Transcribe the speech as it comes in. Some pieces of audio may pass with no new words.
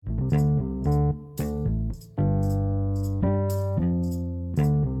Welcome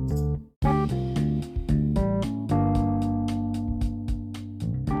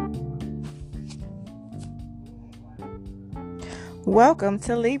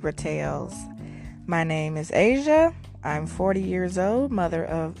to Libra Tales. My name is Asia. I'm 40 years old,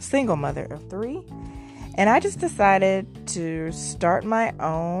 single mother of 3, and I just decided to start my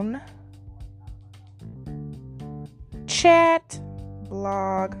own chat,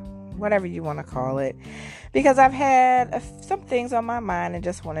 blog, whatever you want to call it, because I've had some things on my mind and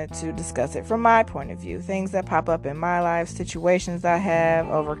just wanted to discuss it from my point of view. Things that pop up in my life, situations I have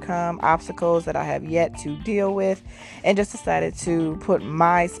overcome, obstacles that I have yet to deal with, and just decided to put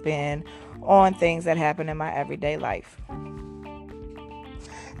my spin on things that happen in my everyday life.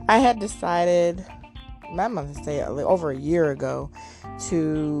 I had decided, I'm going to say over a year ago,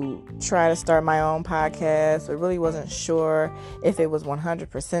 to try to start my own podcast. I really wasn't sure if it was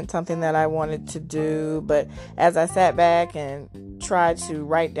 100% something that I wanted to do, but as I sat back and tried to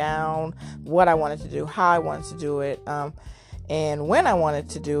write down what I wanted to do, how I wanted to do it, and when I wanted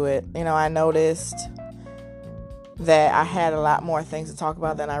to do it, I noticed that I had a lot more things to talk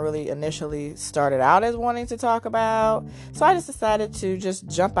about than I really initially started out as wanting to talk about. So I just decided to just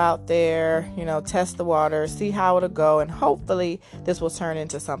jump out there, test the water, see how it'll go, and hopefully this will turn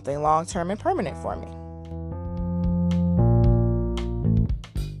into something long-term and permanent for me.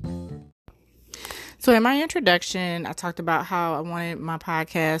 So in my introduction, I talked about how I wanted my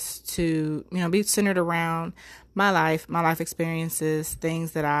podcast to, be centered around my life experiences,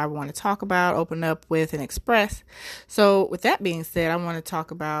 things that I want to talk about, open up with, and express. So with that being said, I want to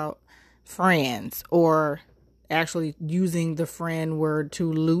talk about friends, or actually using the friend word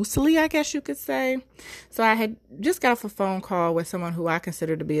too loosely, I guess you could say. So I had just got off a phone call with someone who I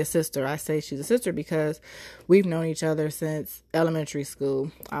consider to be a sister. I say she's a sister because we've known each other since elementary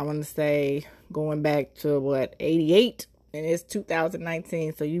school. I want to say going back to 88, and it's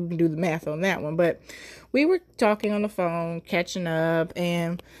 2019, so you can do the math on that one. But we were talking on the phone, catching up,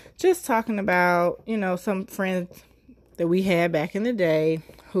 and just talking about, some friends that we had back in the day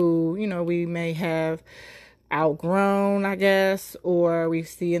who, we may have outgrown, I guess, or we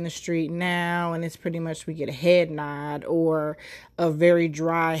see in the street now, and it's pretty much we get a head nod or a very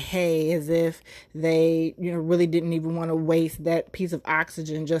dry hey, as if they, really didn't even want to waste that piece of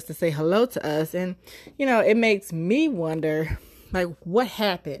oxygen just to say hello to us. And, it makes me wonder, what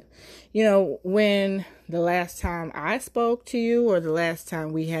happened? When the last time I spoke to you or the last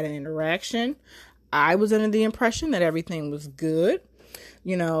time we had an interaction, I was under the impression that everything was good.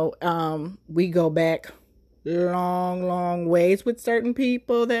 We go back long ways with certain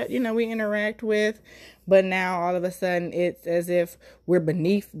people that, we interact with. But now all of a sudden it's as if we're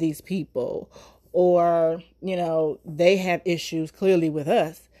beneath these people, or, they have issues clearly with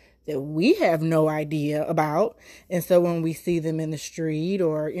us that we have no idea about. And so when we see them in the street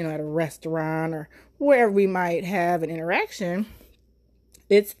or, at a restaurant or wherever we might have an interaction,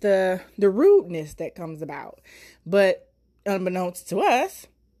 it's the rudeness that comes about. But unbeknownst to us,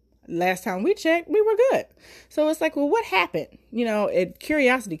 last time we checked, we were good. So it's like, well, what happened?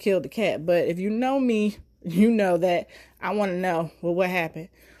 Curiosity killed the cat. But if you know me, you know that I want to know, well, what happened?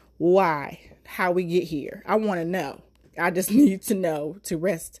 Why? How we get here? I want to know. I just need to know to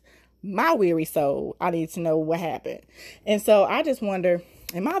rest my weary soul. I need to know what happened. And so I just wonder,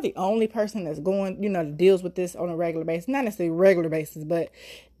 am I the only person that's going, deals with this on a regular basis? Not necessarily regular basis, but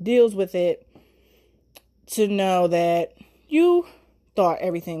deals with it to know that you thought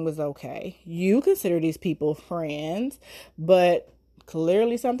everything was okay. You consider these people friends, but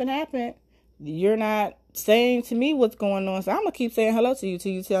clearly something happened. You're not saying to me what's going on, so I'm going to keep saying hello to you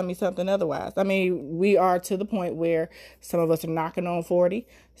till you tell me something otherwise. I mean, we are to the point where some of us are knocking on 40,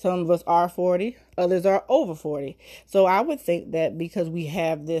 some of us are 40, others are over 40. So I would think that because we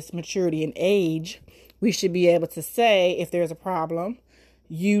have this maturity and age, we should be able to say if there's a problem,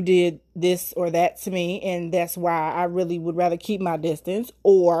 you did this or that to me, and that's why I really would rather keep my distance,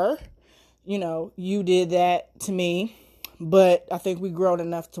 or, you did that to me, but I think we've grown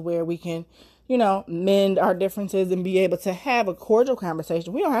enough to where we can, mend our differences and be able to have a cordial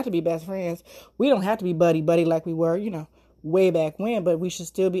conversation. We don't have to be best friends. We don't have to be buddy like we were, way back when, but we should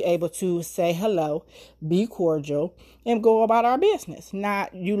still be able to say hello, be cordial, and go about our business.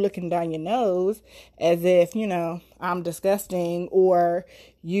 Not you looking down your nose as if, I'm disgusting, or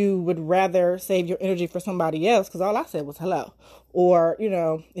you would rather save your energy for somebody else because all I said was hello. Or,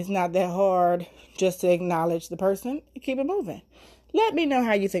 it's not that hard just to acknowledge the person and keep it moving. Let me know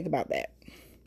how you think about that.